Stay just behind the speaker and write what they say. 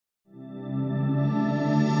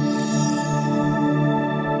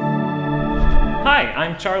Hi,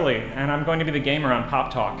 I'm Charlie, and I'm going to be the gamer on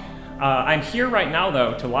Pop Talk. I'm here right now,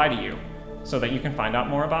 though, to lie to you, so that you can find out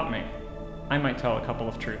more about me. I might tell a couple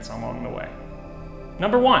of truths along the way.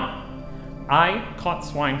 Number 1, I caught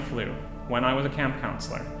swine flu when I was a camp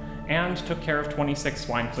counselor, and took care of 26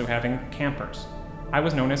 swine flu-having campers. I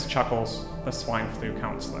was known as Chuckles, the swine flu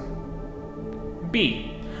counselor.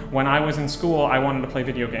 B, when I was in school, I wanted to play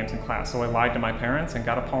video games in class, so I lied to my parents and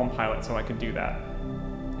got a Palm Pilot so I could do that.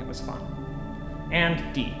 It was fun.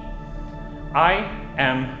 And D, I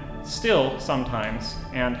am still sometimes,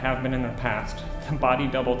 and have been in the past, the body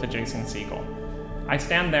double to Jason Segel. I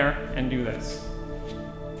stand there and do this.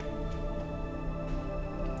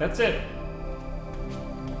 That's it.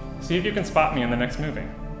 See if you can spot me in the next movie.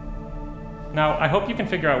 Now, I hope you can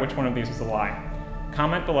figure out which one of these is a lie.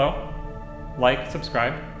 Comment below, like,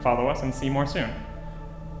 subscribe, follow us, and see more soon.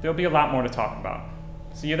 There'll be a lot more to talk about.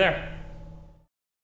 See you there.